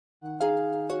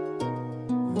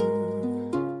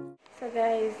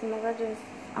I'm gonna just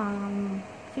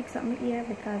fix up my ear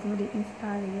because I did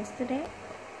install it yesterday.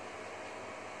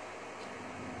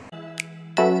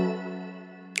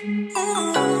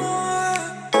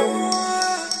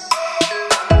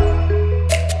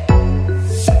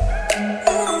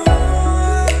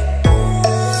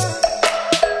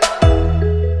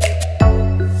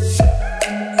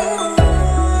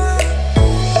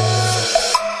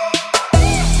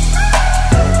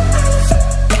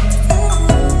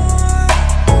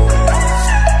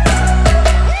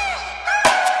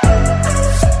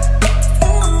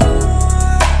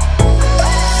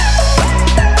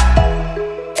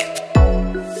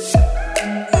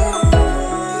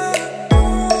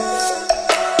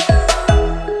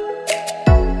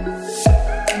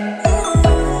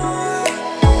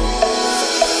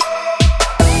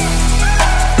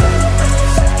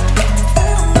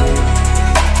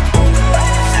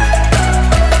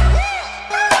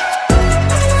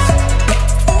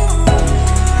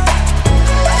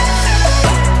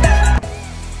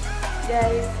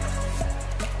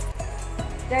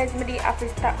 Guys, I have to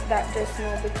stop that just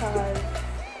now because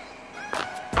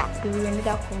the rain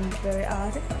that comes very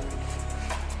hard.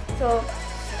 So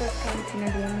just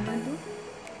continue doing what I do.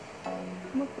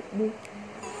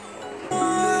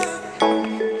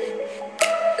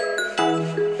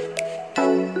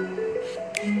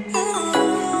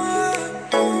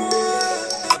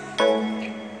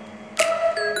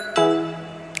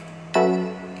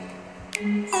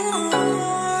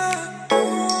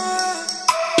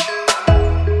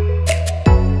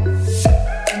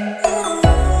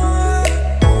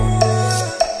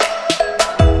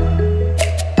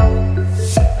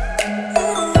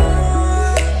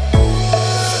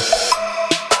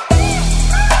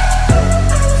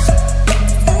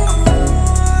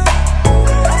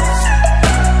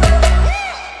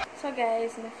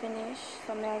 Guys, I'm finished,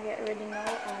 so I'm gonna get ready now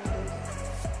and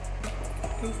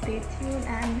please stay tuned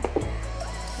and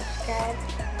subscribe,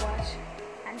 watch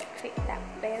and click that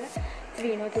bell to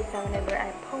be notified whenever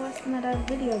I post another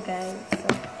video, guys. So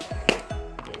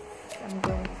yes, I'm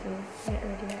going to get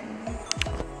ready right now.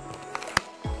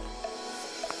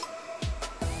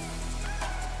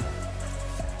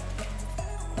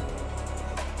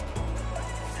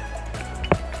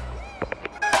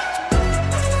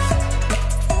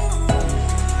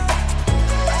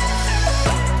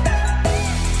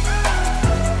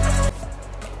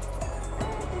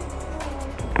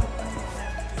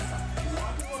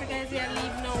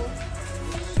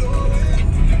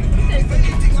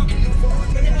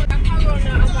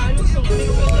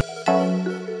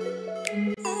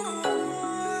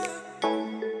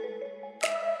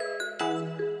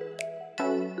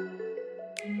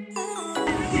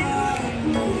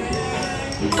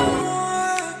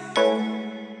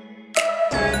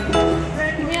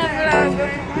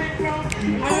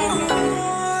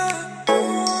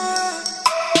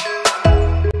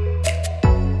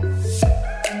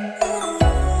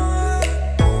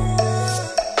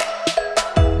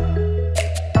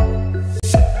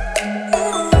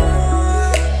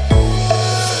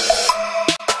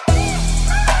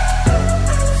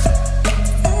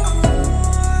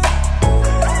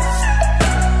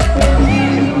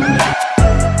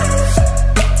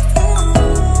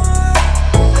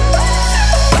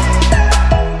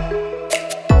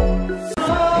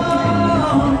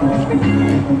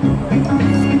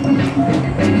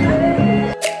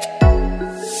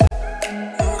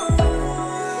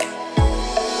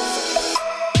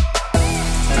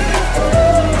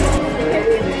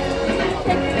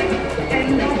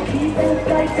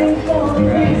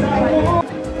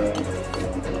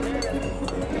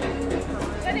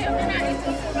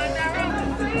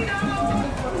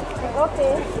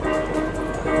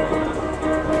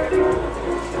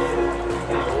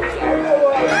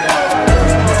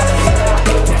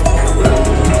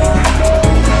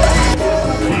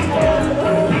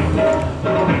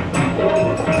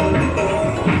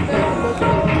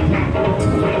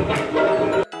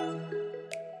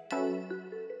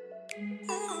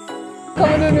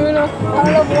 Come on, Nuno.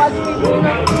 I love watching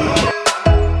Nuno.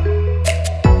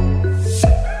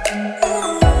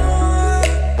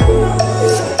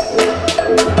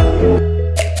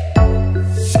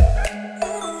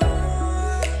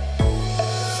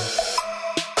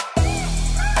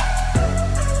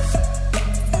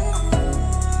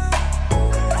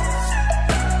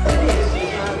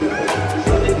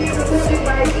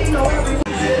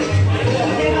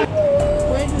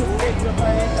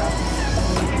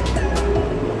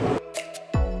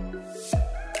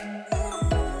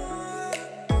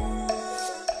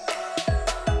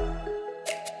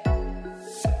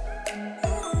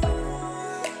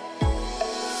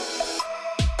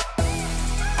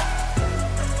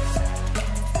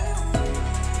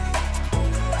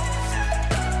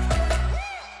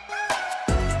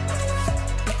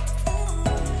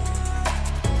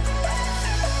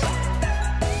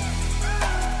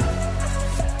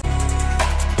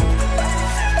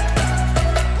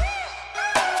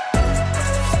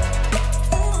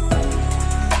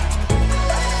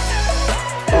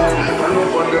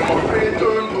 want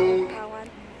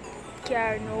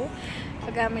car now.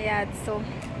 I got my yard, so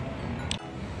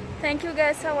thank you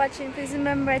guys for watching. Please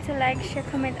remember to like, share,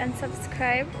 comment and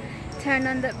subscribe. Turn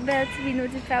on the bell to be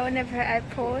notified whenever I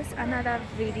post another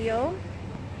video.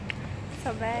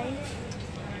 So bye.